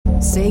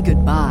Say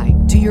goodbye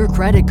to your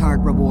credit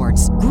card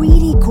rewards.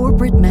 Greedy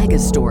corporate mega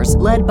stores,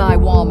 led by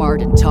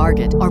Walmart and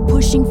Target, are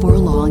pushing for a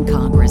law in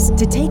Congress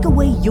to take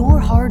away your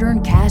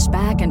hard-earned cash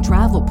back and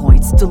travel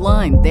points to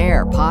line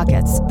their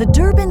pockets. The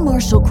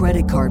Durbin-Marshall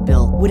credit card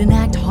bill would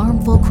enact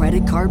harmful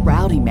credit card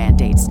routing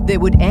mandates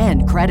that would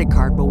end credit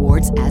card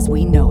rewards as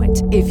we know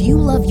it. If you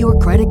love your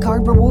credit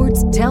card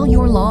rewards, tell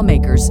your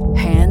lawmakers,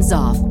 hands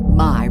off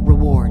my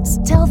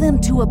rewards. Tell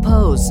them to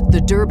oppose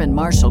the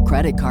Durbin-Marshall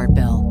credit card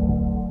bill.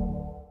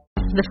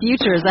 The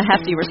future is a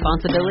hefty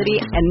responsibility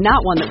and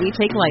not one that we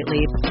take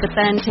lightly. But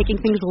then, taking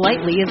things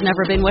lightly has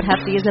never been what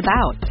Hefty is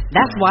about.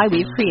 That's why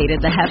we've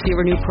created the Hefty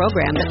Renew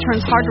program that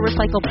turns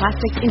hard-to-recycle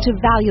plastics into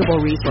valuable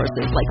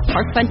resources like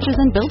park benches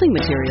and building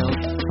materials.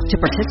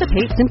 To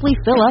participate, simply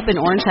fill up an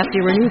orange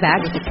Hefty Renew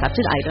bag with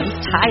accepted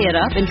items, tie it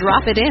up, and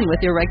drop it in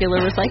with your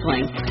regular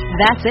recycling.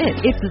 That's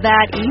it. It's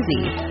that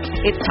easy.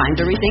 It's time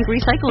to rethink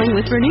recycling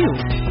with Renew.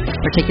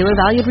 Particular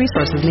valued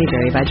resources may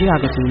vary by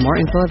geography. More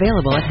info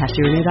available at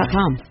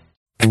heftyrenew.com.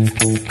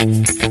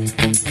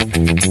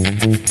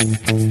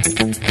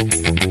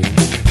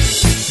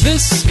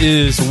 This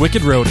is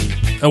Wicked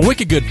Roadie, a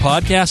wicked good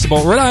podcast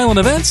about Rhode Island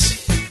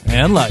events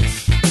and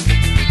life.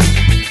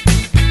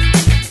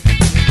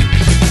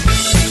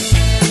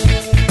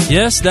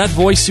 Yes, that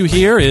voice you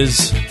hear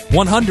is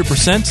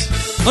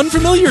 100%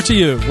 unfamiliar to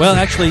you. Well,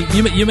 actually,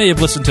 you may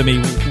have listened to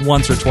me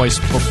once or twice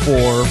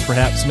before,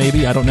 perhaps,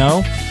 maybe, I don't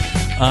know.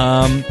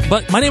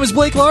 But my name is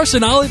Blake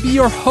Larson. I'll be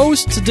your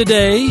host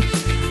today.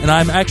 And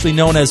I'm actually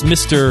known as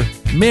Mr.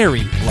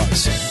 Mary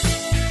Larson.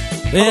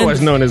 Otherwise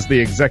known as the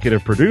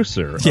executive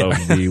producer of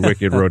the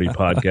Wicked Roadie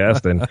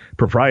podcast and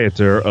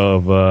proprietor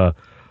of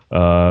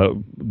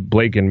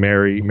Blake and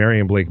Mary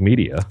and Blake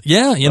Media.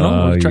 Yeah, you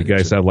know. You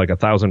guys have like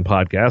 1,000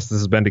 podcasts. This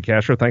is Ben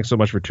DeCastro. Thanks so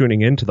much for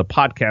tuning in to the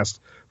podcast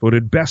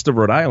voted Best of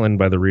Rhode Island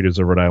by the readers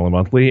of Rhode Island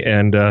Monthly.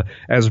 And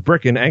as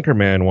Brick and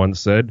Anchorman once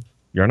said,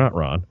 you're not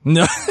Ron.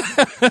 No.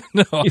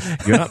 No.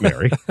 You're not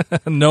Mary.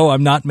 No,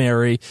 I'm not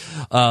Mary.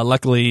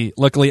 Luckily,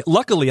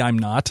 I'm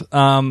not.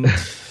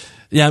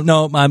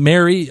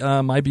 Mary,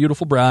 my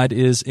beautiful bride,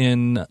 is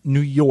in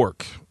New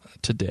York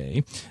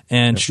today,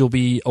 and she'll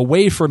be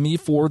away from me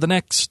for the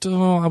next,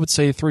 I would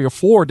say 3 or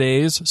 4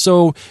 days.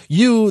 So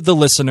you, the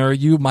listener,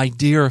 you, my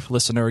dear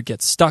listener,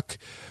 get stuck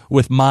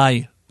with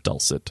my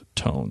dulcet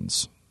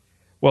tones.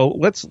 Well,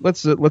 let's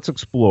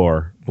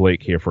explore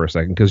Blake here for a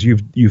second, because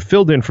you've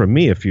filled in for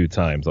me a few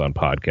times on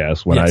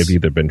podcasts when I've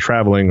either been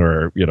traveling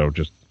or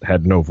just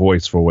had no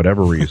voice for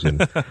whatever reason.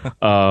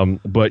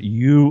 But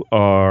you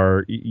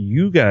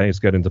guys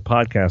got into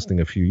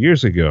podcasting a few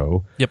years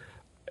ago. Yep.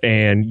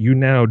 And you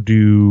now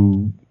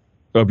do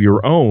of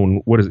your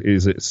own. What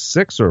is it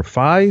 6 or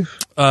 5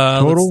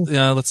 total?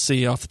 Let's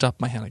see off the top of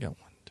my head. I got 1,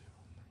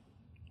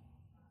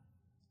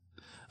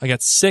 2. I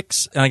got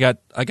 6, and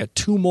I got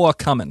 2 more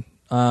coming.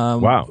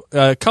 Wow.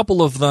 A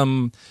couple of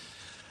them,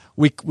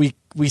 we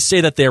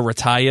say that they're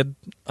retired,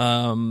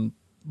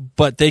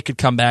 but they could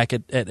come back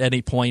at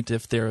any point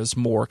if there's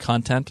more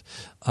content.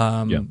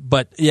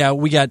 But yeah,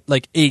 we got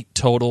like 8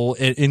 total,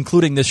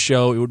 including this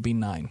show. It would be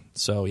 9.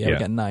 So we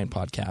got 9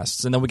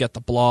 podcasts, and then we got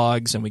the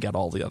blogs, and we got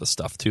all the other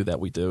stuff too that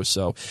we do.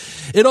 So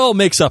it all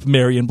makes up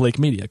Mary and Blake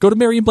Media. Go to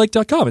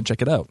maryandblake.com and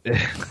check it out.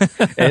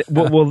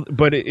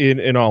 But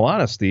in all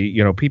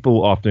honesty,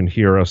 people often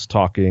hear us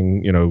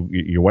talking.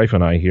 Your wife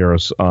and I hear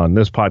us on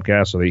this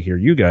podcast, so they hear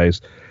you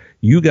guys.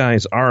 You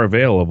guys are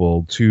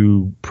available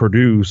to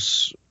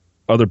produce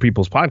other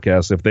people's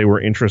podcasts if they were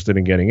interested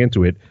in getting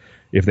into it.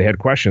 If they had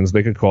questions,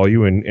 they could call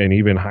you and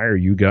even hire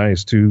you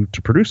guys to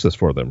produce this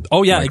for them.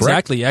 Oh yeah,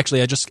 exactly.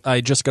 Actually,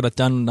 I just got it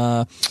done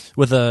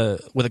with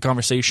a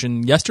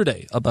conversation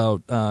yesterday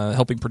about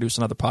helping produce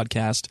another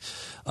podcast,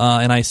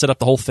 and I set up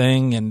the whole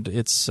thing. And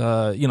it's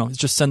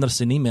just send us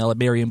an email at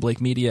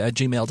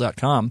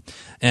maryandblakemedia@gmail.com,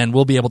 and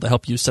we'll be able to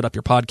help you set up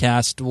your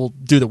podcast. We'll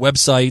do the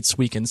websites.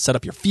 We can set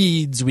up your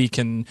feeds. We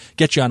can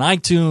get you on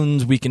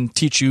iTunes. We can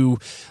teach you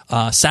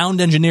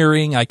sound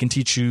engineering. I can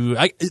teach you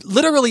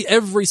literally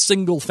every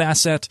single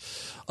facet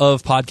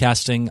of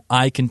podcasting.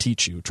 I can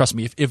teach you. Trust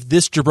me, if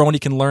this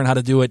jabroni can learn how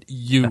to do it,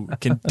 you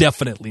can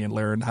definitely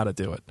learn how to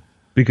do it.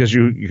 Because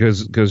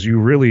you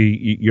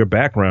really, your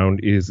background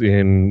is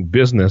in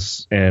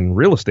business and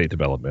real estate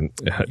development.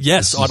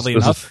 Yes, oddly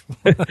enough.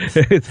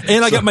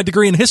 And I got my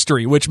degree in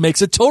history, which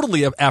makes it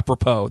totally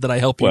apropos that I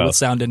help you with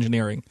sound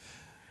engineering.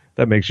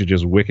 That makes you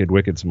just wicked,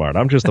 wicked smart.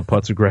 I'm just a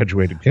putz who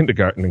graduated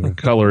kindergarten and can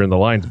color in the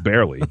lines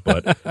barely.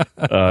 But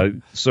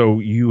so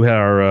you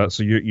are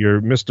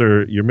you're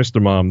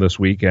Mr. Mom this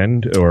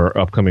weekend or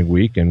upcoming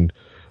week, and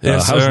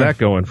how's that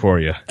going for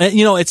you?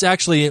 It's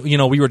actually,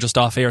 we were just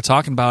off air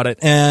talking about it,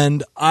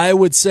 and I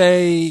would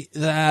say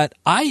that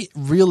I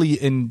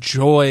really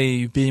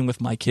enjoy being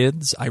with my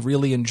kids. I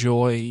really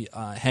enjoy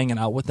hanging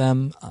out with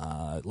them,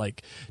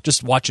 like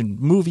just watching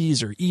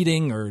movies or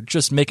eating or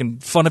just making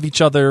fun of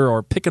each other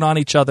or picking on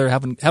each other,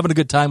 having a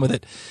good time with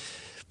it.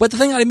 But the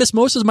thing I miss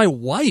most is my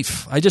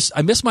wife. I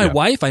miss my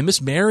wife. I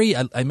miss Mary.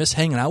 I miss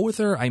hanging out with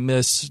her. I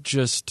miss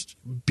just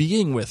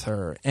being with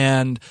her.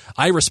 And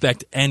I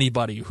respect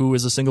anybody who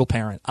is a single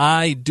parent.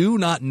 I do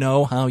not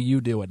know how you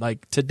do it.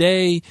 Like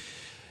today,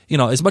 you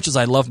know, as much as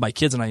I love my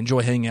kids and I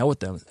enjoy hanging out with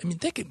them, I mean,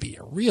 they can be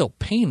a real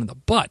pain in the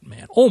butt,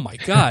 man. Oh my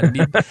God. I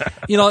mean,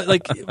 you know,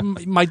 like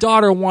my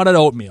daughter wanted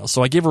oatmeal,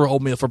 so I give her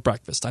oatmeal for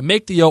breakfast. I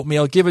make the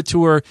oatmeal, give it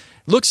to her,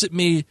 looks at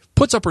me,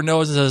 puts up her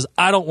nose and says,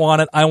 I don't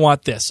want it. I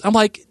want this. I'm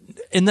like,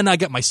 and then I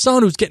got my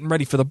son who's getting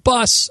ready for the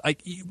bus.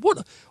 What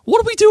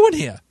are we doing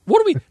here?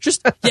 What are we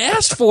just, you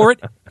asked for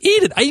it,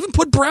 eat it. I even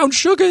put brown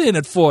sugar in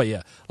it for you.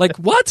 Like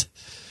what?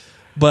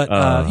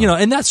 But you know,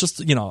 and that's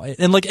just, you know,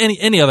 and like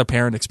any other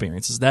parent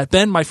experiences that.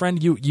 Ben, my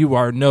friend, you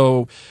are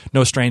no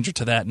stranger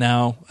to that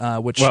now,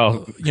 which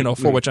you know,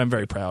 for which I'm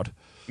very proud.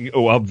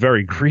 Well,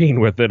 very green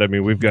with it. I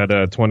mean, we've got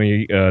a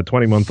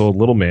 20-month-old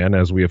little man,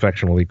 as we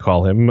affectionately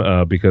call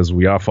him, because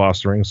we are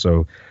fostering.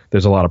 So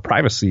there's a lot of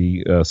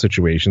privacy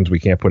situations. We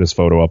can't put his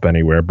photo up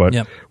anywhere, but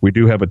we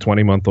do have a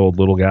 20-month-old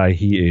little guy.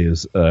 He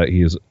is a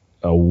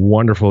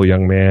wonderful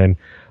young man,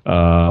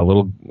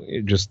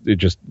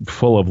 just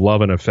full of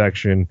love and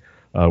affection.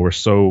 We're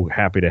so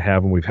happy to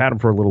have him. We've had him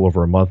for a little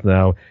over a month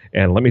now,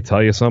 and let me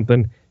tell you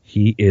something.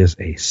 He is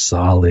a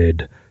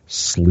solid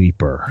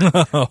sleeper.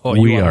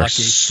 We are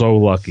so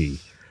lucky.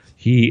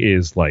 He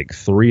is like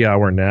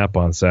 3-hour nap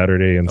on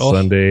Saturday and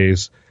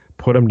Sundays.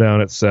 Put him down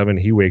at 7.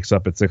 He wakes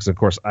up at 6. Of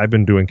course, I've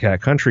been doing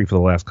Cat Country for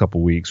the last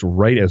couple weeks.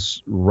 Right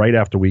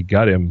after we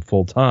got him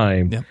full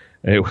time. Yep.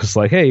 It was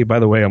like, hey, by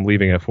the way, I'm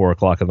leaving at 4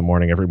 o'clock in the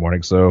morning every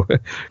morning. So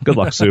good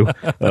luck, Sue,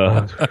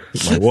 my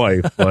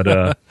wife.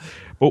 But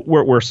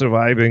we're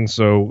surviving.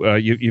 So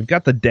you've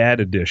got the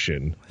dad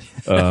edition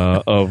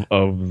of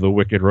the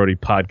Wicked Roadie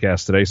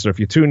podcast today. So if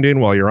you tuned in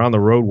while you're on the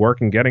road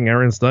working, getting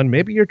errands done,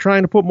 maybe you're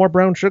trying to put more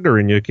brown sugar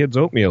in your kids'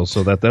 oatmeal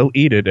so that they'll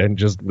eat it and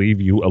just leave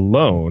you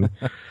alone.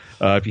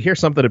 If you hear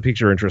something that piques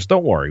your interest,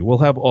 don't worry. We'll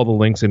have all the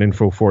links and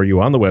info for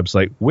you on the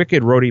website,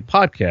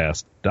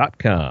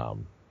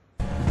 wickedroadiepodcast.com.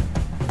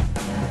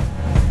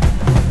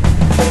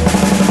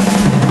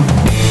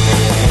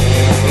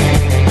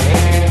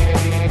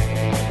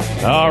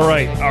 All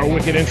right, our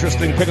wicked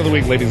interesting pick of the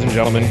week, ladies and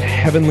gentlemen,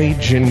 Heavenly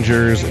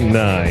Gingers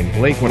 9.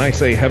 Blake, when I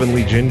say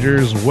Heavenly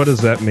Gingers, what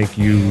does that make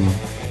you?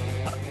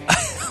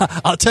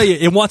 I'll tell you,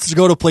 it wants to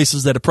go to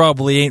places that it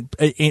probably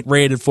ain't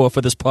rated for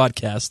this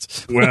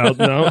podcast. Well,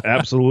 no,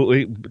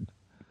 absolutely.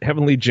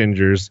 Heavenly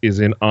Gingers is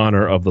in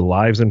honor of the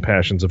lives and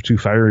passions of two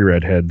fiery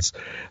redheads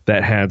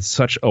that had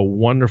such a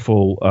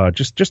wonderful,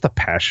 just a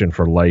passion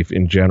for life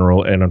in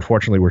general, and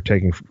unfortunately were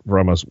taken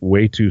from us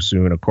way too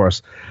soon. Of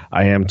course,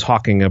 I am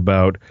talking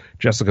about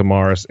Jessica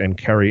Morris and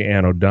Carrie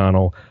Ann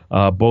O'Donnell.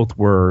 Both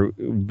were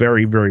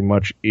very, very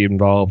much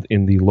involved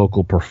in the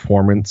local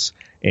performance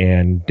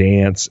and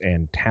dance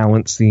and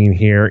talent scene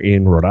here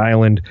in Rhode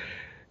Island.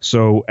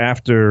 So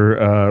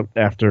after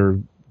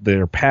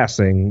their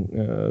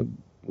passing,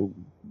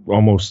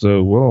 almost a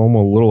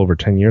little over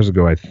 10 years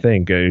ago, I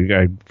think.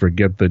 I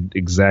forget the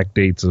exact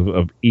dates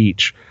of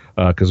each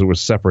because it was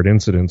separate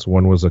incidents.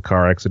 One was a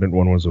car accident,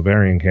 one was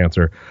ovarian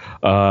cancer.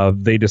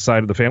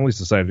 The families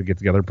decided to get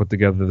together and put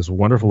together this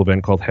wonderful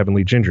event called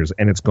Heavenly Gingers,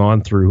 and it's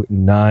gone through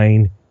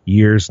 9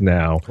 years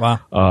now.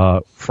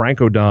 Wow.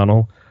 Frank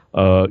O'Donnell,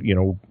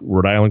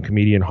 Rhode Island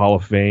Comedian Hall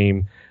of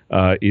Fame,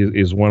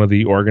 is one of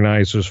the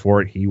organizers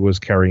for it. He was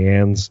Carrie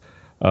Ann's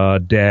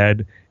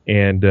dad.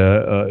 And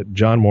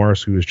John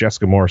Morris, who is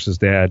Jessica Morris's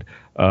dad,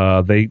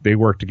 they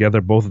work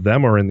together. Both of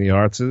them are in the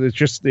arts.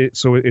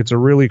 So it's a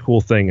really cool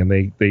thing. And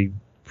they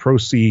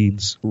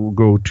proceeds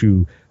go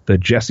to the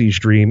Jesse's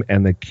Dream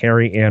and the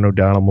Carrie Ann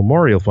O'Donnell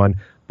Memorial Fund.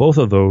 Both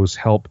of those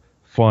help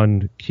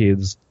fund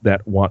kids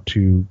that want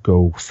to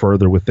go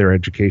further with their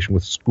education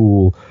with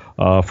school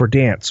for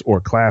dance or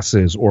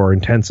classes or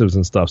intensives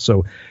and stuff.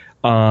 So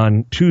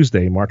on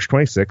Tuesday, March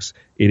 26th,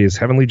 it is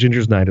Heavenly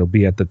Gingers Night. It'll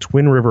be at the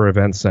Twin River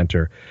Event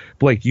Center.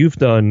 Blake, you've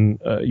done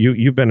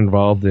you've been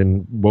involved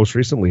in most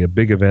recently a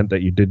big event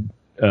that you did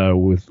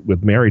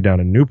with Mary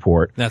down in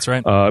Newport. That's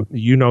right.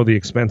 You know the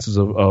expenses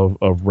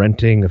of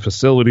renting a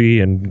facility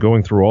and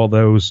going through all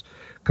those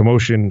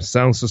commotion,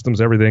 sound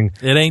systems, everything.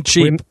 It ain't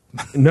cheap.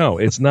 No,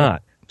 it's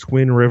not.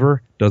 Twin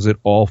River does it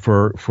all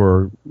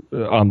for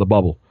on the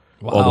bubble.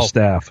 Wow. All the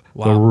staff,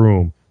 the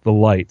room, the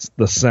lights,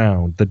 the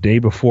sound, the day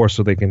before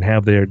so they can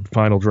have their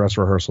final dress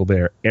rehearsal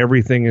there.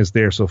 Everything is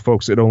there. So,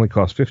 folks, it only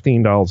costs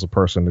 $15 a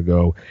person to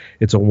go.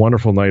 It's a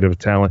wonderful night of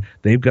talent.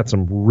 They've got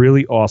some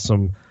really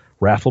awesome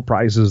raffle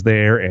prizes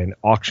there and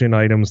auction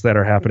items that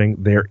are happening.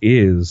 There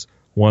is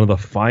one of the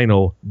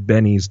final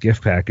Benny's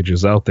gift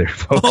packages out there,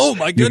 folks. Oh,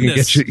 my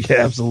goodness.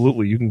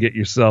 Absolutely. You can get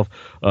yourself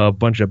a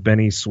bunch of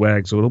Benny's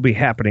swag. So it'll be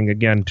happening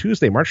again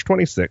Tuesday, March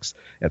 26th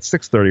at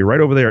 6:30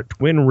 right over there at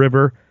Twin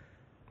River,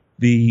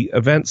 the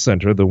event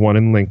center, the one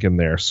in Lincoln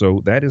there. So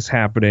that is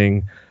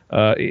happening.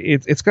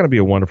 It's going to be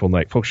a wonderful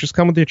night. Folks, just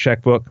come with your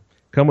checkbook,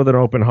 come with an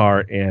open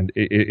heart, and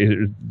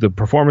the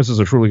performances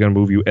are truly going to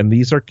move you. And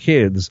these are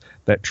kids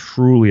that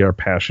truly are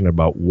passionate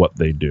about what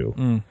they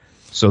do.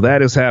 So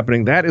that is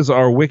happening. That is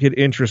our wicked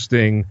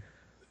interesting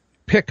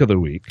pick of the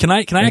week. Can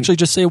I actually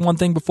just say one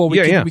thing before we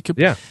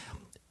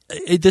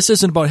This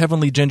isn't about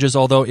Heavenly Gingers,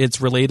 although it's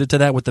related to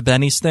that with the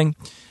Benny's thing.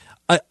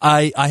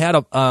 I had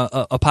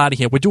a party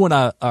here. We're doing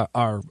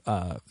our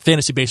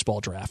fantasy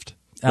baseball draft.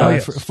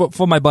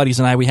 For my buddies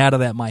and I, we had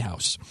it at my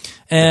house.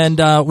 And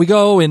we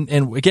go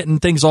and we're getting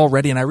things all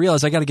ready, and I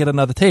realized I got to get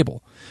another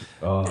table.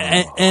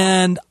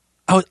 And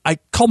I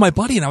called my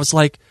buddy, and I was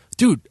like,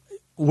 dude,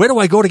 where do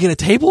I go to get a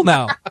table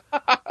now?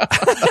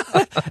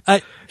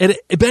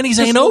 Benny's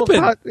ain't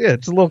open.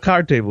 It's a little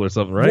card table or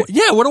something, right?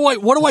 Yeah, what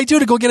do I do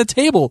to go get a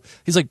table?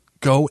 He's like,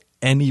 go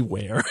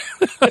anywhere.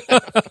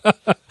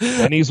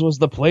 Benny's was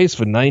the place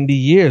for 90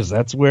 years.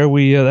 That's where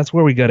we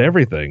got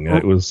everything.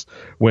 It was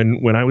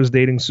when I was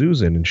dating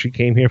Susan and she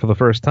came here for the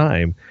first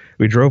time.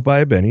 We drove by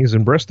a Benny's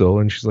in Bristol,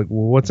 and she's like,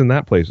 "Well, what's in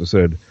that place?" I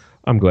said,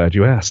 "I'm glad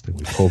you asked." And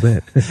we pulled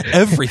in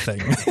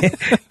everything.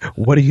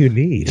 What do you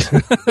need?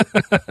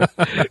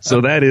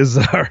 So that is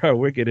our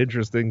wicked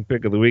interesting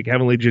pick of the week.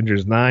 Heavenly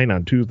Gingers 9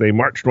 on Tuesday,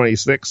 March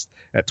 26th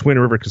at Twin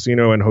River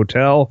Casino and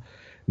Hotel.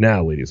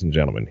 Now, ladies and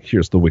gentlemen,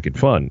 here's the wicked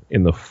fun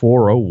in the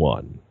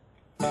 401.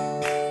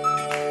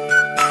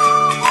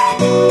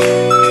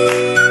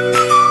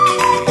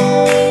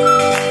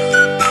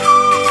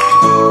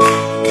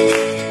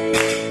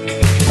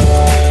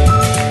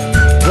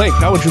 Blake,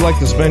 how would you like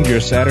to spend your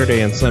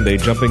Saturday and Sunday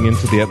jumping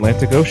into the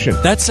Atlantic Ocean?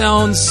 That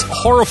sounds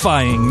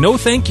horrifying. No,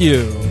 thank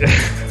you.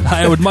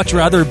 I would much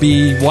rather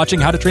be watching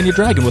How to Train Your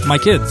Dragon with my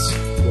kids.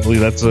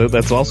 Well,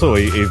 that's also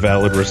a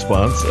valid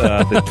response.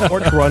 The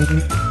Torch Run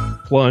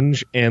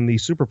Plunge and the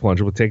Super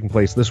Plunge will be taking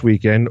place this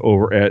weekend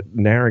over at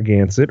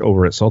Narragansett,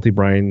 over at Salty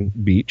Brine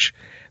Beach.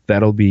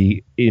 That'll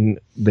be in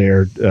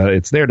there.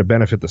 It's there to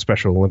benefit the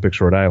Special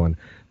Olympics Rhode Island.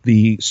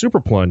 The Super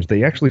Plunge,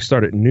 they actually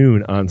start at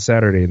noon on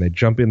Saturday, and they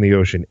jump in the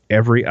ocean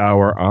every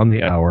hour on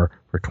the hour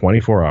for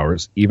 24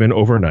 hours, even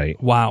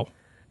overnight. Wow.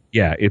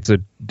 Yeah, it's a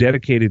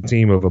dedicated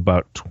team of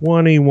about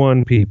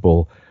 21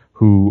 people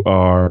who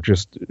are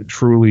just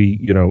truly,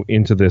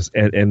 into this,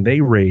 and they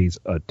raise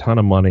a ton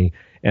of money.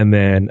 And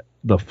then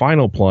the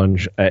final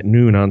plunge at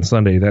noon on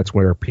Sunday, that's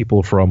where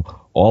people from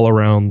all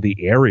around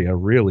the area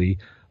really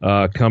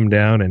come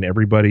down, and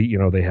everybody,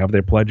 they have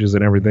their pledges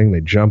and everything.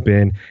 They jump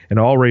in, and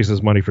all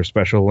raises money for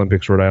Special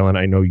Olympics Rhode Island.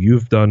 I know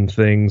you've done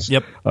things.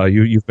 Yep.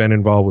 You've been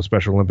involved with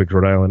Special Olympics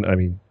Rhode Island. I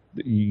mean,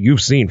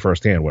 you've seen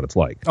firsthand what it's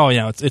like. Oh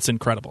yeah, it's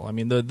incredible. I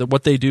mean, the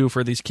what they do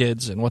for these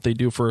kids and what they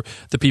do for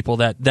the people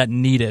that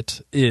need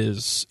it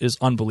is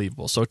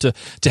unbelievable. So to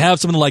have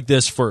something like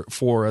this for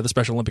the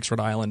Special Olympics Rhode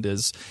Island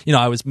is,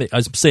 I was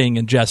saying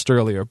in jest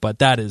earlier, but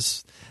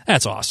that's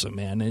awesome,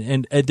 man.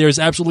 And there's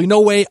absolutely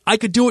no way I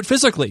could do it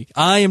physically.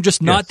 I am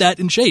just not that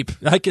in shape.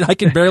 I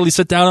can barely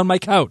sit down on my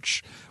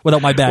couch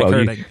without my back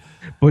hurting.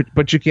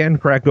 But you can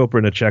crack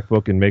open a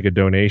checkbook and make a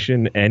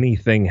donation.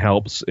 Anything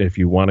helps. If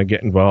you want to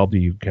get involved,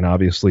 you can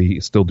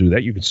obviously still do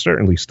that. You can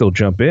certainly still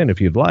jump in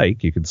if you'd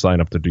like. You can sign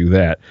up to do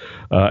that.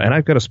 And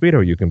I've got a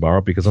Speedo you can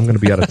borrow because I'm going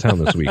to be out of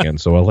town this weekend.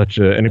 So I'll let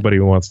you, anybody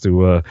who wants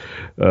to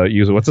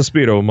use it. What's a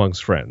Speedo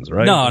amongst friends,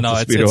 right? No,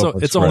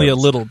 it's only a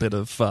little bit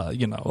of,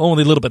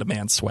 only a little bit of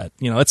man sweat.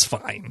 It's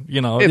fine.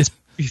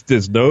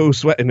 There's no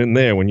sweating in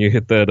there when you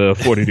hit that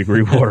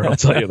 40-degree water, I'll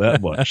tell you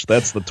that much.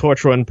 That's the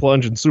Torch Run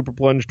Plunge and Super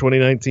Plunge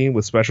 2019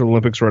 with Special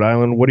Olympics Rhode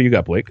Island. What do you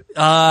got, Blake?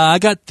 I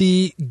got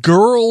the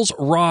Girls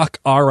Rock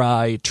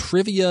RI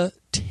Trivia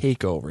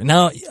Takeover.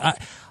 Now,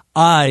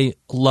 I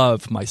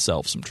love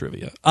myself some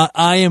trivia.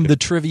 I am the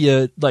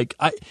trivia,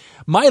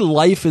 my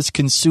life is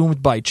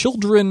consumed by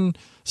children,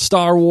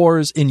 Star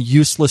Wars, and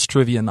useless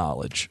trivia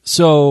knowledge.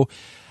 So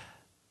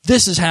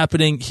this is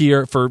happening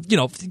here for,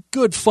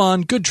 good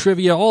fun, good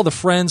trivia, all the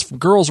friends from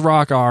Girls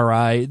Rock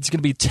RI. It's going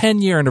to be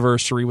 10-year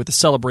anniversary with the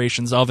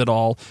celebrations of it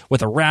all,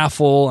 with a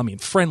raffle,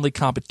 friendly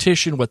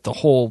competition with the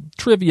whole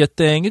trivia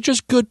thing. It's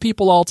just good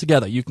people all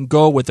together. You can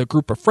go with a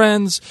group of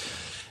friends,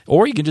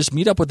 or you can just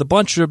meet up with a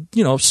bunch of,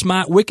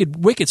 smart,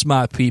 wicked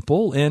smart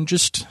people and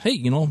just,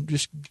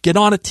 just get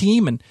on a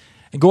team and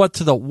go out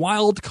to the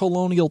Wild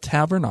Colonial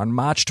Tavern on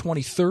March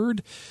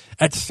 23rd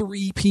at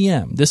 3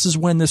 p.m. This is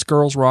when this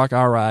Girls Rock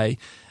RI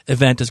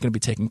event is going to be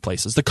taking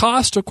place. The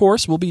cost, of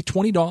course, will be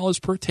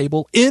 $20 per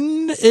table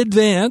in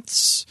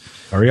advance.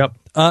 Hurry up.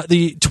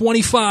 The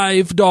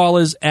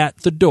 $25 at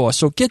the door.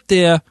 So get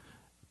there,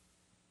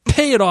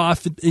 pay it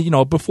off,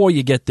 before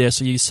you get there.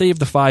 So you save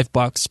the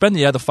 $5, spend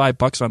the other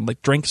 $5 on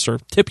drinks, or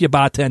tip your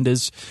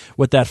bartenders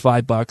with that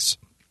 $5.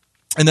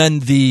 And then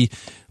the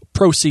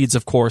proceeds,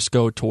 of course,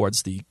 go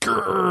towards the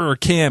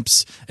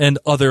camps and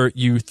other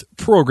youth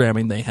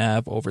programming they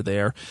have over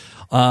there.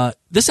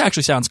 This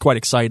actually sounds quite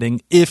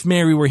exciting. If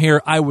Mary were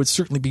here, I would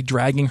certainly be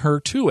dragging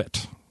her to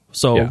it.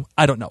 So yeah.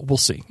 I don't know. We'll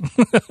see.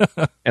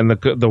 And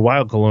the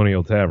Wild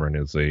Colonial Tavern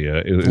is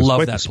love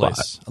quite that the spot.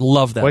 Place.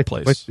 Love that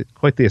place.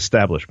 Quite the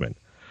establishment.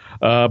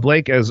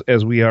 Blake,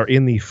 as we are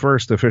in the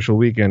first official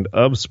weekend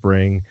of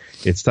spring,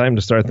 it's time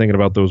to start thinking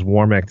about those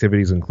warm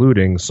activities,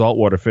 including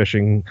saltwater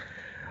fishing.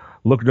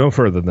 look no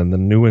further than the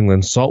New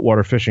England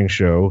Saltwater Fishing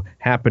Show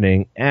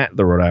happening at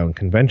the Rhode Island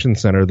Convention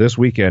Center this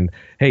weekend.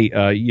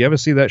 Hey, you ever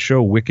see that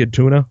show, Wicked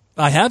Tuna?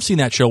 I have seen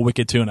that show,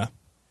 Wicked Tuna.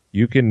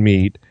 You can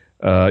meet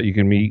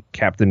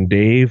Captain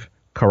Dave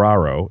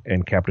Carraro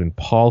and Captain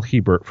Paul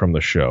Hebert from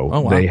the show. Oh,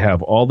 wow. They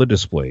have all the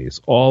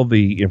displays, all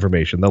the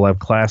information. They'll have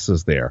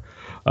classes there.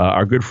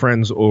 Our good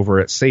friends over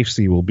at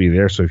SafeSea will be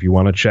there, so if you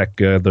want to check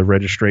the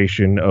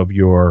registration of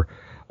your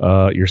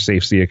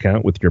SafeSea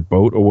account with your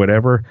boat or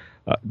whatever,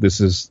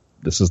 this is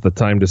the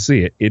time to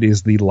see it. It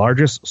is the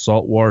largest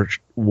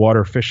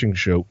saltwater fishing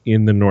show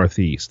in the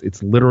Northeast.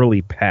 It's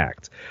literally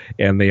packed,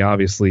 and they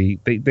obviously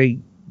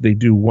they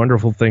do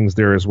wonderful things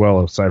there as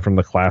well. Aside from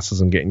the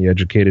classes and getting you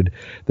educated,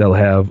 they'll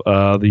have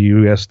the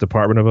U.S.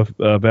 Department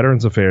of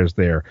Veterans Affairs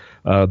there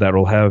that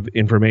will have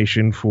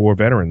information for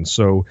veterans.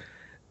 So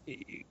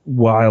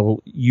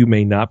while you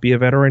may not be a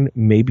veteran,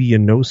 maybe you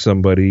know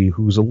somebody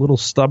who's a little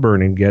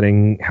stubborn in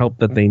getting help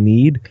that they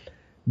need.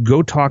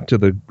 Go talk to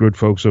the good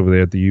folks over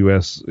there at the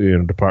U.S.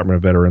 Department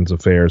of Veterans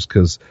Affairs,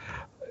 because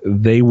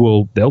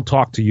they'll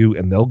talk to you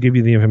and they'll give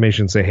you the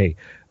information and say, hey,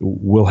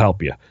 we'll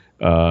help you.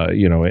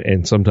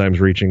 And sometimes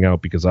reaching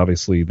out, because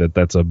obviously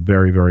that's a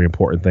very, very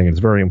important thing. It's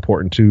very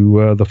important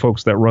to the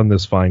folks that run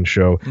this fine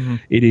show. Mm-hmm.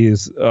 It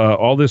is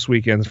all this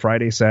weekend,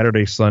 Friday,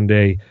 Saturday,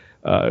 Sunday.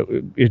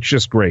 It's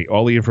just great.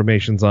 All the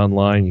information's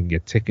online. You can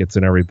get tickets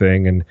and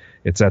everything, and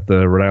it's at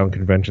the Rhode Island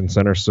Convention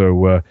Center.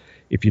 So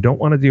if you don't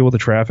want to deal with the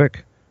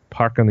traffic,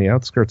 park on the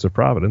outskirts of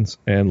Providence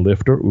and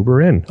Lyft or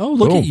Uber in. Oh,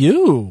 look at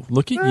you.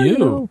 Look at you.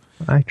 Know.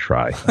 I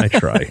try.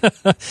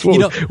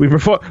 Well, we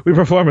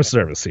perform a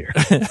service here.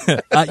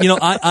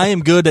 I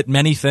am good at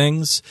many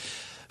things.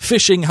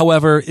 Fishing,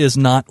 however, is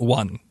not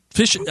one.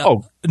 Fishing.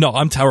 No,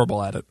 I'm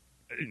terrible at it.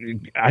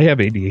 I have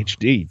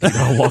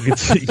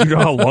ADHD. You know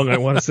how long I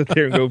want to sit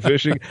there and go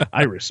fishing?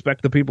 I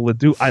respect the people that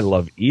do. I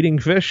love eating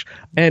fish.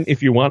 And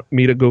if you want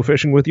me to go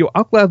fishing with you,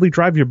 I'll gladly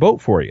drive your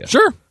boat for you.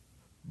 Sure.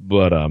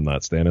 But I'm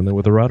not standing there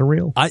with a rod and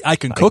reel. I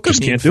can cook a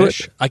mean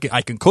fish. I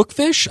can cook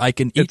fish. I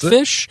can eat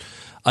fish.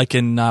 I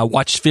can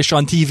watch fish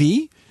on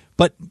TV.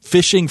 But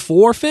fishing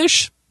for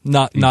fish,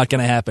 not going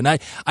to happen. I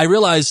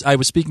realized, I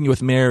was speaking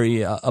with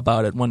Mary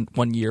about it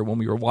one year when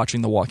we were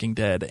watching The Walking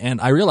Dead, and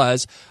I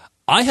realized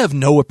I have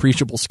no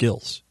appreciable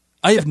skills.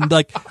 I have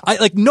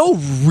no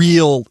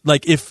real,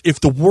 if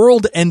the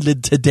world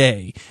ended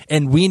today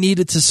and we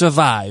needed to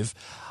survive,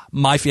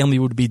 my family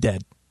would be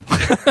dead.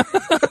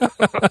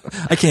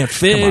 I can't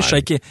fish.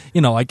 I can't.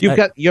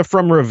 You're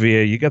from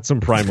Revere. You got some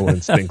primal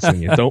instincts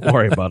in you. Don't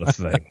worry about a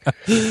thing.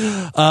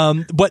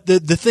 But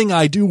the thing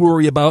I do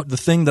worry about, the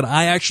thing that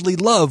I actually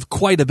love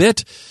quite a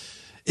bit,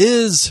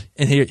 is,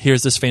 and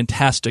here's this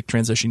fantastic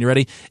transition. You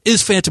ready?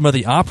 Is Phantom of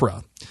the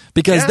Opera,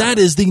 because that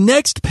is the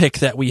next pick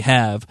that we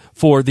have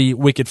for the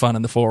Wicked Fun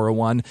in the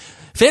 401.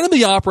 Phantom of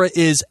the Opera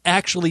is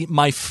actually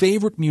my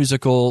favorite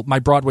musical, my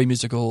Broadway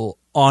musical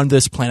on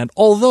this planet,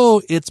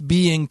 although it's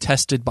being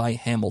tested by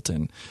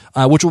Hamilton,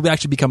 which will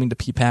actually be coming to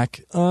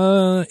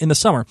PPAC in the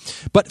summer.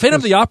 But Phantom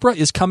of the Opera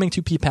is coming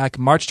to PPAC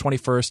March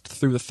 21st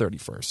through the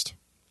 31st.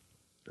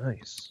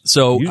 Nice.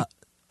 So,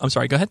 I'm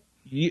sorry, go ahead.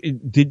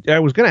 I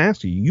was going to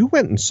ask you, you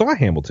went and saw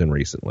Hamilton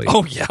recently.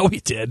 Oh, yeah,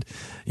 we did.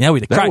 Yeah, we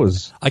did.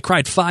 I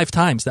cried 5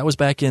 times. That was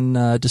back in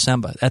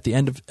December, at the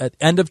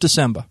end of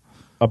December.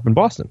 Up in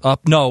Boston?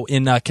 No,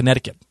 in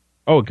Connecticut.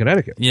 Oh, in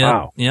Connecticut. Yeah.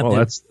 Wow. Yeah,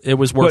 well, it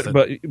was worth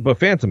it. But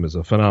Phantom is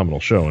a phenomenal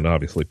show, and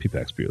obviously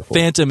PPAC's beautiful.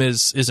 Phantom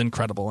is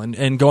incredible,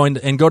 and going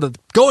to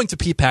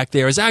PPAC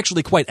there is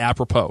actually quite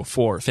apropos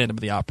for Phantom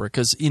of the Opera,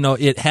 because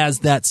it has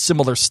that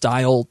similar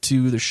style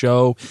to the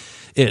show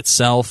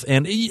itself.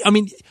 And I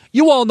mean,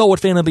 you all know what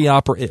Phantom of the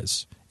Opera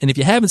is, and if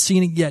you haven't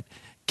seen it yet,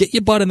 get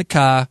your butt in the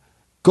car,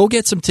 go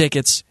get some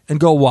tickets, and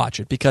go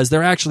watch it, because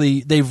they've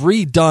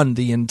redone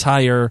the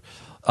entire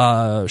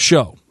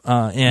show.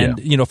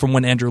 From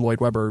when Andrew Lloyd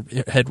Webber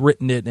had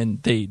written it,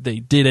 and they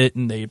did it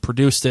and they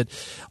produced it,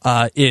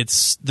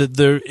 it's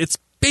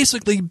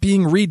basically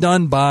being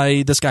redone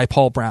by this guy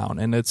Paul Brown,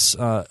 and it's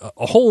a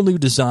whole new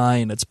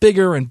design. It's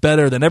bigger and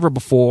better than ever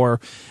before,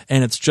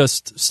 and it's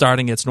just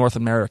starting its North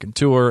American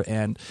tour.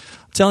 And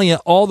I'm telling you,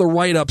 all the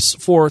write-ups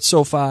for it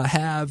so far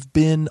have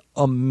been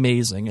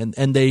amazing,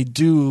 and they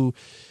do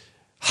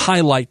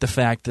highlight the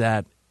fact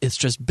that it's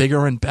just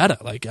bigger and better.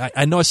 Like,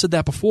 I know I said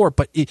that before,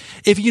 but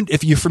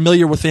if you're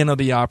familiar with Phantom of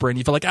the Opera and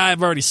you feel like,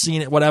 I've already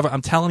seen it, whatever,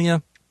 I'm telling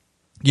you,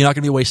 you're not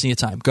going to be wasting your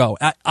time. Go.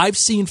 I've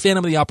seen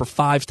Phantom of the Opera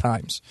 5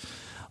 times,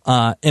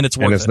 and it's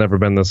worth it. And it's never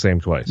been the same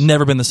twice.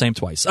 Never been the same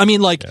twice. I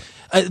mean,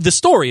 the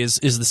story is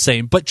the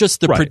same, but just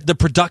the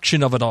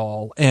production of it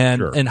all,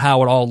 and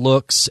how it all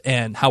looks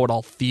and how it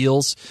all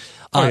feels.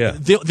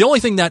 The only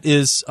thing that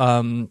is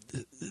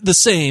the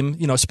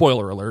same,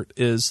 spoiler alert,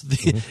 is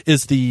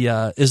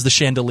the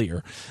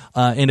chandelier.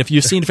 And if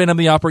you've seen Phantom of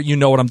the Opera, you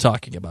know what I'm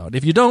talking about.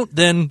 If you don't,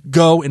 then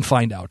go and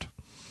find out.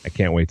 I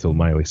can't wait till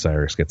Miley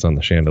Cyrus gets on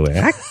the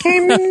chandelier. I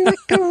came in like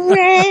a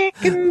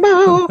wrecking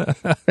ball.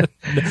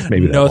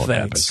 Maybe that won't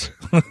thanks.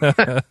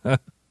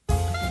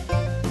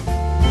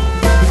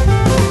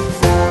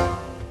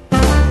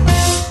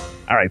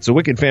 All right, right, so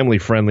Wicked Family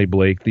Friendly,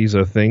 Blake. These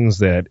are things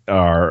that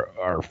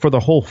are for the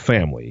whole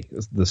family.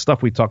 The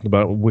stuff we talked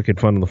about, Wicked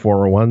Fun in the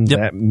 401,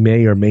 that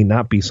may or may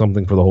not be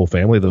something for the whole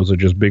family. Those are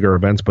just bigger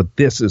events, but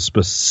this is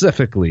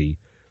specifically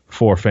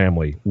for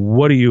family.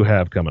 What do you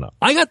have coming up?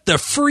 I got the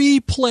Free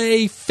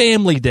Play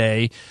Family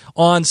Day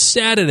on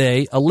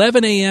Saturday,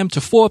 11 a.m.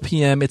 to 4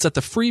 p.m. It's at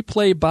the Free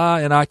Play Bar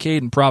and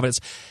Arcade in Providence.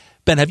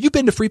 Ben, have you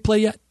been to Free Play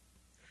yet?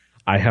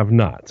 I have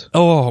not.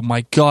 Oh,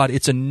 my God.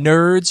 It's a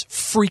nerd's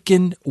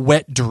freaking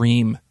wet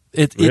dream.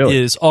 It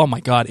is. Oh, my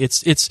God.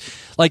 It's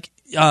like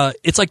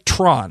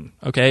Tron,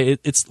 okay?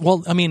 It's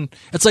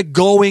like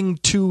going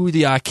to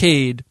the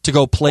arcade to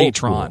go play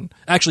Tron. Cool.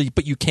 Actually,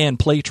 but you can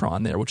play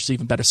Tron there, which is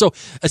even better. So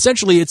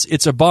essentially,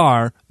 it's a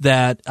bar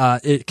that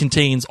it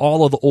contains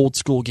all of the old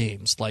school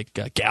games like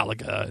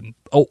Galaga and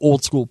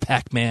old school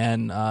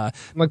Pac-Man,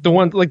 like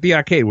the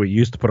arcade where you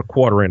used to put a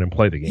quarter in and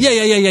play the game.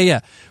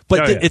 Yeah.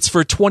 But it's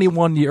for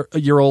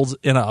 21-year-olds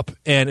and up,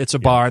 and it's a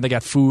bar, and they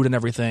got food and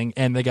everything,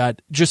 and they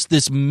got just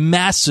this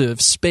massive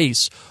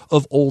space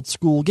of old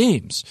school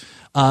games.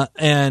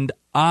 And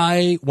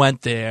I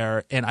went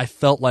there, and I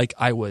felt like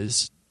I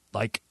was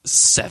like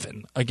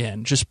 7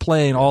 again, just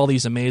playing all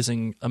these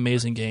amazing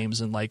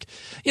games, and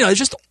it's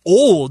just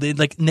old,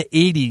 like in the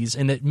 80s,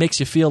 and it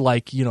makes you feel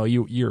like you're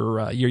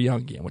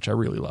young again, which I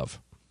really love.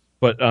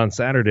 But on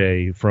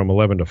Saturday from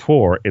 11 to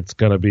 4, it's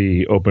going to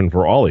be open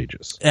for all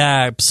ages.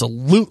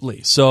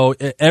 Absolutely. So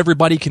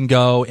everybody can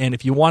go, and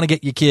if you want to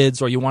get your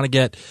kids or you want to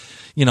get,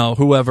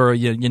 whoever,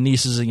 your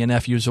nieces and your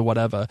nephews or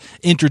whatever,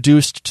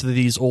 introduced to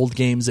these old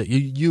games that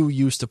you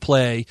used to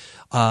play,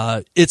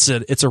 it's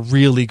a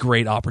really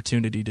great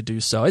opportunity to do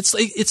so.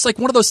 It's like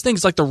one of those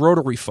things like the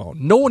rotary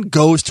phone. No one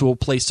goes to a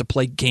place to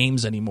play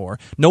games anymore.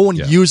 No one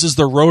uses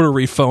the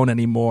rotary phone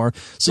anymore.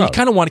 So you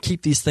kind of want to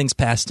keep these things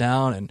passed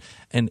down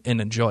and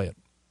enjoy it.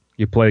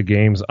 You play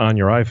games on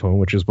your iPhone,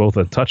 which is both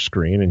a touch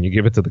screen, and you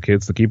give it to the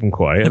kids to keep them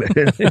quiet.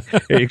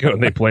 There you go,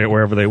 and they play it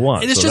wherever they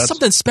want. And it's just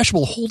something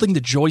special holding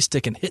the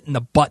joystick and hitting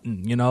the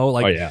button,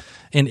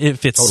 And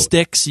if it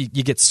sticks, you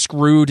get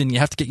screwed, and you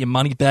have to get your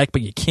money back,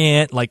 but you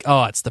can't.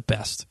 It's the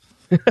best.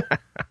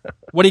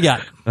 What do you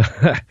got?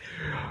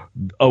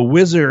 A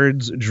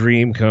wizard's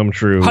dream come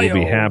true will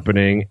be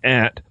happening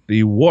at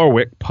the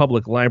Warwick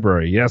Public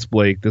Library. Yes,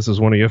 Blake, this is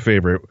one of your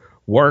favorite.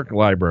 Warwick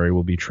Library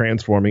will be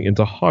transforming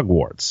into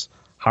Hogwarts.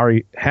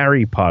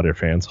 Harry Potter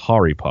fans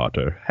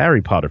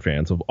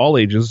of all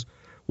ages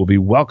will be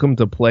welcome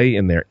to play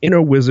in their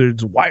inner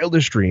wizard's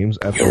wildest dreams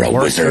at the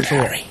Warwick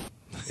Central. Harry.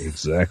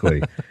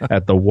 Exactly.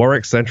 At the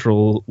Warwick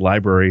Central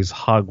Library's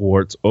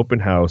Hogwarts open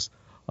house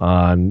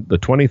on the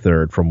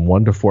 23rd from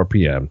 1 to 4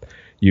 p.m.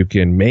 You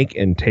can make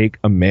and take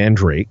a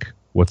mandrake.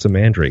 What's a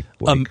mandrake,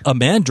 Blake? A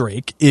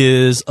mandrake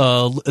is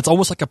it's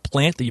almost like a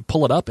plant that you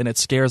pull it up and it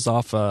scares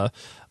off it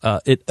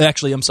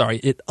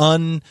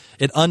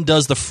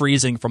undoes the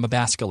freezing from a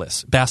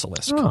basilisk.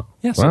 Oh,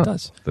 yes, wow. It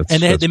does.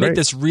 They make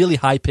this really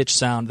high pitched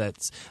sound they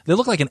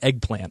look like an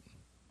eggplant.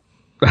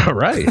 All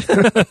right.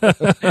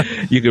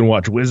 You can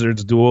watch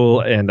Wizards Duel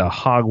and a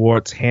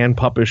Hogwarts hand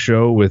puppet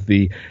show with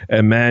the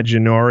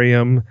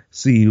Imaginarium.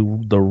 See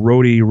the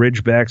Rhodey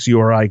Ridgebacks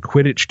URI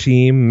Quidditch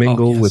team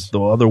mingle with the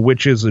other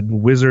witches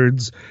and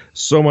wizards.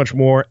 So much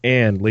more.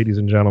 And ladies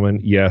and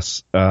gentlemen,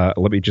 yes, let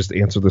me just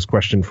answer this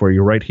question for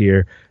you right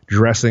here.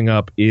 Dressing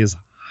up is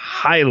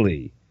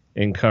highly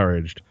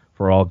encouraged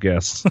for all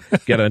guests.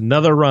 Get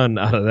another run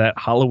out of that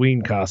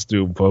Halloween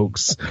costume,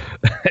 folks.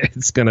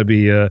 It's going to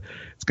be a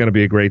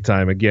great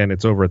time. Again,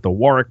 it's over at the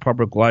Warwick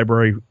Public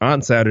Library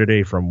on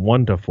Saturday from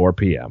 1 to 4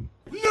 p.m.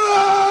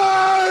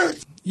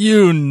 Nerds!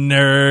 You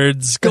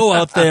nerds. Go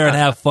out there and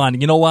have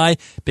fun. You know why?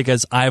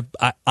 Because I'm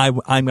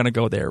going to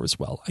go there as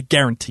well. I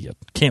guarantee it.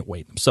 Can't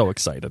wait. I'm so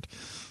excited.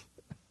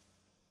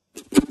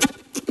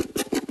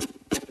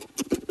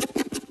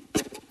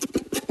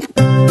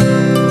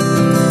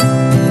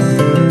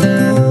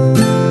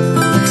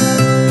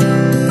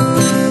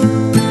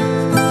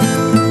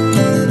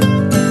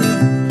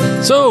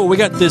 So we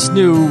got this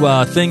new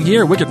thing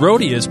here. Wicked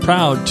Roadie is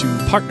proud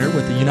to partner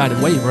with the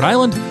United Way of Rhode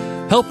Island,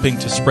 helping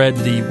to spread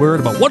the word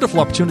about wonderful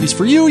opportunities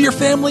for you, your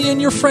family,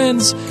 and your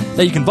friends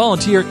that you can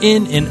volunteer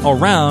in and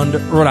around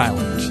Rhode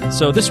Island.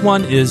 So this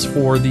one is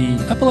for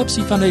the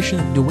Epilepsy Foundation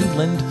of New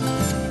England.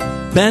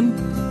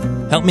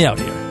 Ben, help me out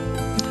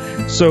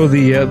here. So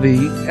the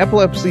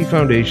Epilepsy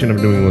Foundation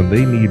of New England,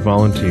 they need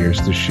volunteers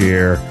to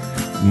share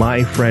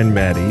My Friend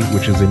Maddie,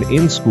 which is an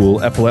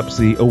in-school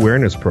epilepsy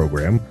awareness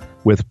program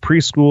with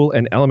preschool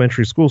and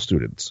elementary school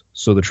students.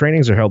 So the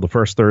trainings are held the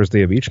first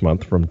Thursday of each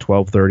month from at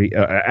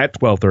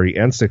 12:30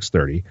 and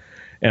 6:30,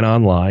 and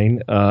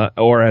online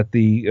or at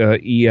the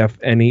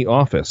EFNE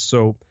office.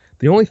 So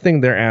the only thing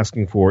they're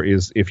asking for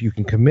is if you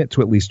can commit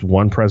to at least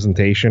one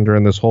presentation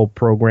during this whole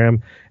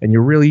program, and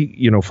you really,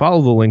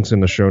 follow the links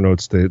in the show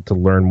notes to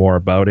learn more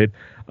about it.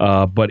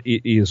 But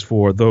it is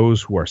for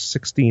those who are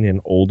 16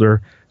 and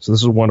older. So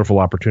this is a wonderful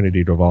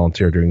opportunity to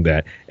volunteer doing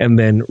that. And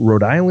then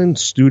Rhode Island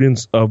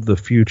Students of the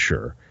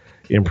Future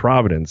in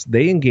Providence.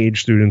 They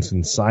engage students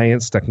in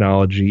science,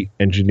 technology,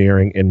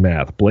 engineering, and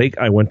math. Blake,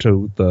 I went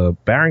to the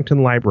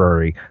Barrington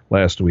Library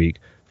last week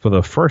for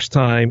the first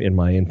time in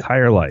my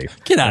entire life.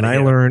 Get out of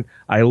here.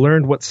 I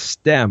learned what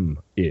STEM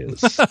is.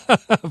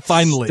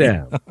 Finally.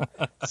 STEM.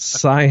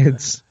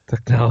 Science,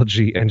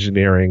 technology,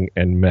 engineering,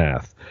 and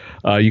math.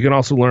 You can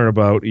also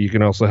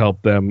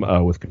help them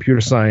with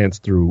computer science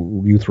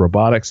through youth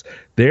robotics.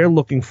 They're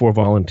looking for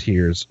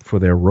volunteers for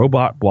their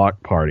robot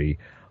block party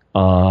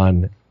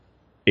on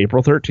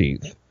April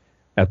 13th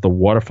at the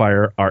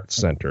Waterfire Arts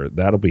Center.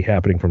 That'll be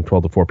happening from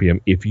 12 to 4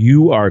 p.m. If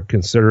you are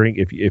considering,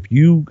 if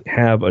you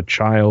have a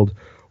child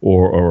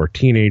or a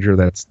teenager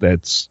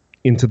that's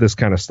into this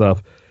kind of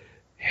stuff,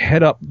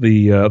 head up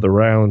the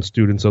Rhode Island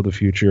Students of the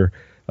Future.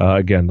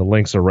 Again, the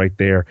links are right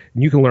there.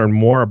 And you can learn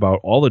more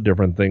about all the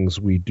different things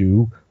we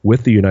do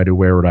with the United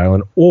Way Rhode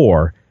Island.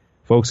 Or,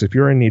 folks, if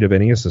you're in need of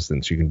any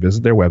assistance, you can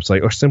visit their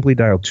website or simply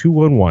dial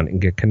 211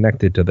 and get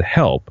connected to the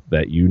help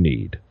that you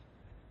need.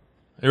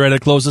 You ready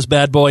to close this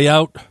bad boy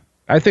out?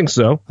 I think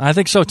so. I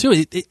think so,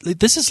 too.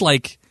 This is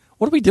like,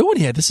 what are we doing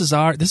here? This is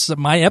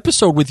my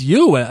episode with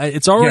you.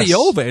 It's already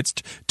over. It's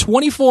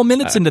 24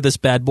 minutes into this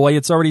bad boy.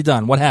 It's already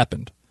done. What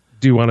happened?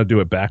 Do you want to do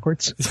it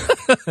backwards?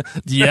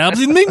 Yeah. All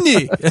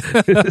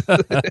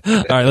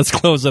right, let's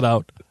close it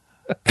out.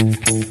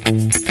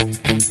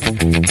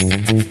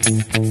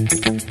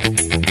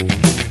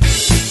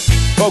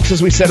 Folks,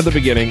 as we said at the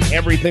beginning,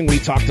 everything we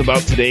talked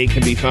about today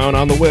can be found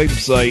on the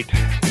website,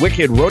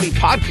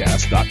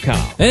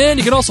 wickedroadiepodcast.com. And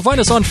you can also find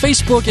us on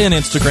Facebook and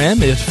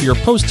Instagram if you're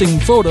posting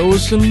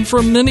photos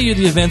from any of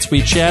the events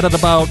we chatted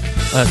about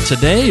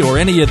today or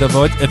any of the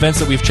events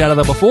that we've chatted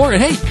about before.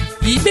 And hey,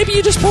 maybe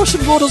you just post some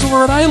photos of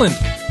Rhode Island.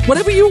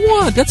 Whatever you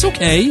want, that's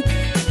okay.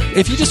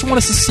 If you just want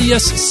us to see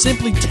us,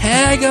 simply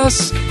tag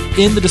us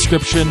in the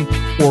description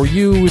or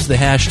use the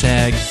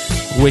hashtag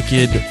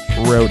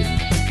WickedRoadie.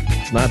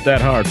 It's not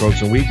that hard,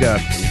 folks, and we have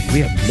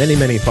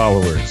many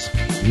followers.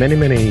 Many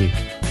followers.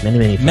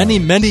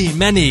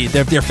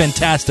 They're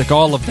fantastic,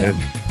 all of them.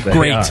 They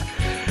Great. Are.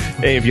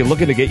 Hey, if you're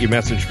looking to get your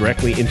message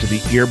directly into the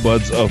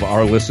earbuds of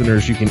our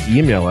listeners, you can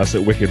email us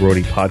at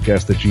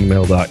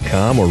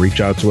wickedroadiepodcast@gmail.com or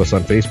reach out to us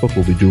on Facebook.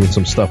 We'll be doing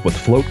some stuff with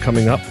Float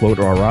coming up, Float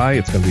RI.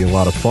 It's going to be a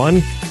lot of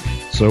fun.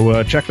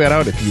 So check that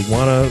out. If you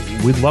want to,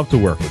 we'd love to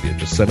work with you.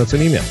 Just send us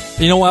an email.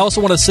 You know, I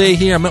also want to say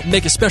here, I'm going to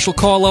make a special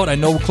call out. I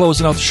know we're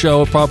closing out the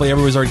show. Probably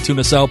everybody's already tuned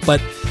us out.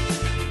 But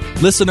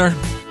listener,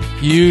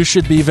 you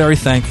should be very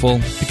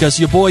thankful because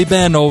your boy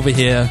Ben over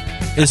here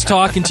is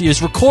talking to you.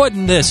 He's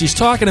recording this. He's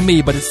talking to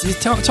me, but he's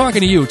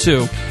talking to you,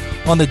 too,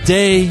 on the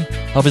day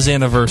of his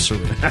anniversary.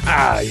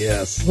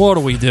 Yes. What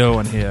are we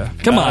doing here?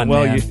 Come on,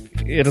 man.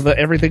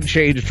 Everything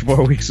changed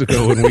 4 weeks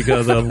ago when we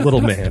got a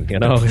little man, you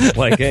know? It's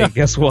like, hey,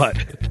 guess what?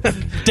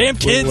 Damn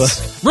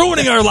kids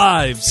ruining our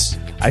lives.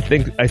 I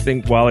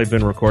think while I've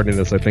been recording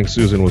this, I think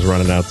Susan was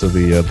running out to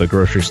the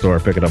grocery store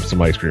picking up some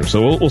ice cream.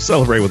 So we'll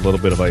celebrate with a little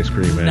bit of ice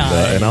cream, and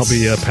nice. And I'll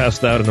be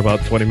passed out in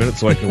about 20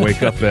 minutes, so I can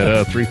wake up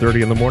at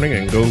 3:30 in the morning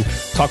and go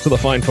talk to the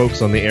fine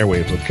folks on the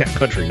airwaves of Cat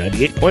Country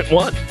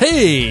 98.1.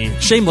 Hey,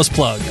 shameless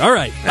plug. All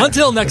right,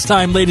 until next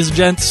time, ladies and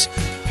gents,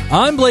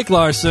 I'm Blake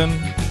Larson.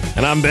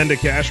 And I'm Ben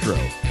DeCastro.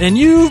 And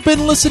you've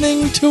been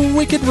listening to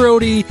Wicked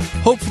Roadie.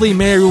 Hopefully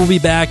Mary will be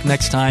back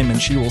next time,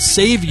 and she will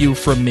save you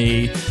from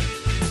me.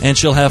 And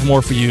she'll have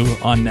more for you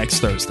on next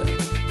Thursday.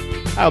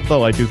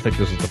 Although I do think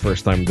this is the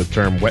first time the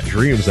term wet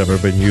dreams ever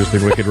been used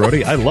in Wicked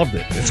Roadie. I loved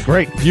it. It's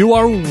great. You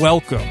are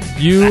welcome.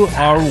 You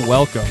are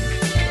welcome.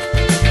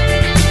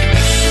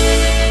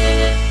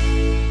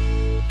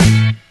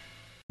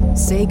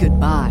 Say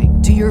goodbye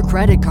to your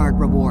credit card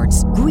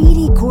rewards.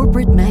 Greedy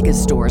corporate mega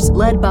stores,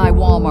 led by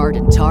Walmart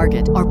and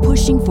Target, are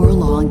pushing for a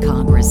law in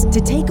Congress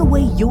to take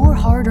away your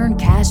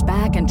hard-earned cash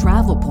back and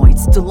travel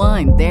points to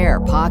line their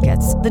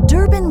pockets. The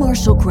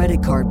Durbin-Marshall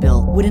credit card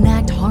bill would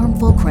enact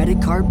harmful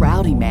credit card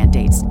routing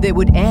mandates that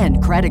would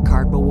end credit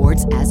card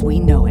rewards as we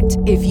know it.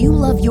 If you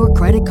love your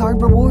credit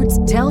card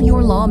rewards, tell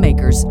your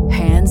lawmakers,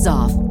 hands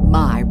off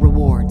my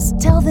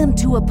rewards. Tell them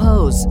to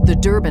oppose the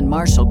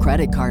Durbin-Marshall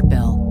credit card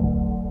bill.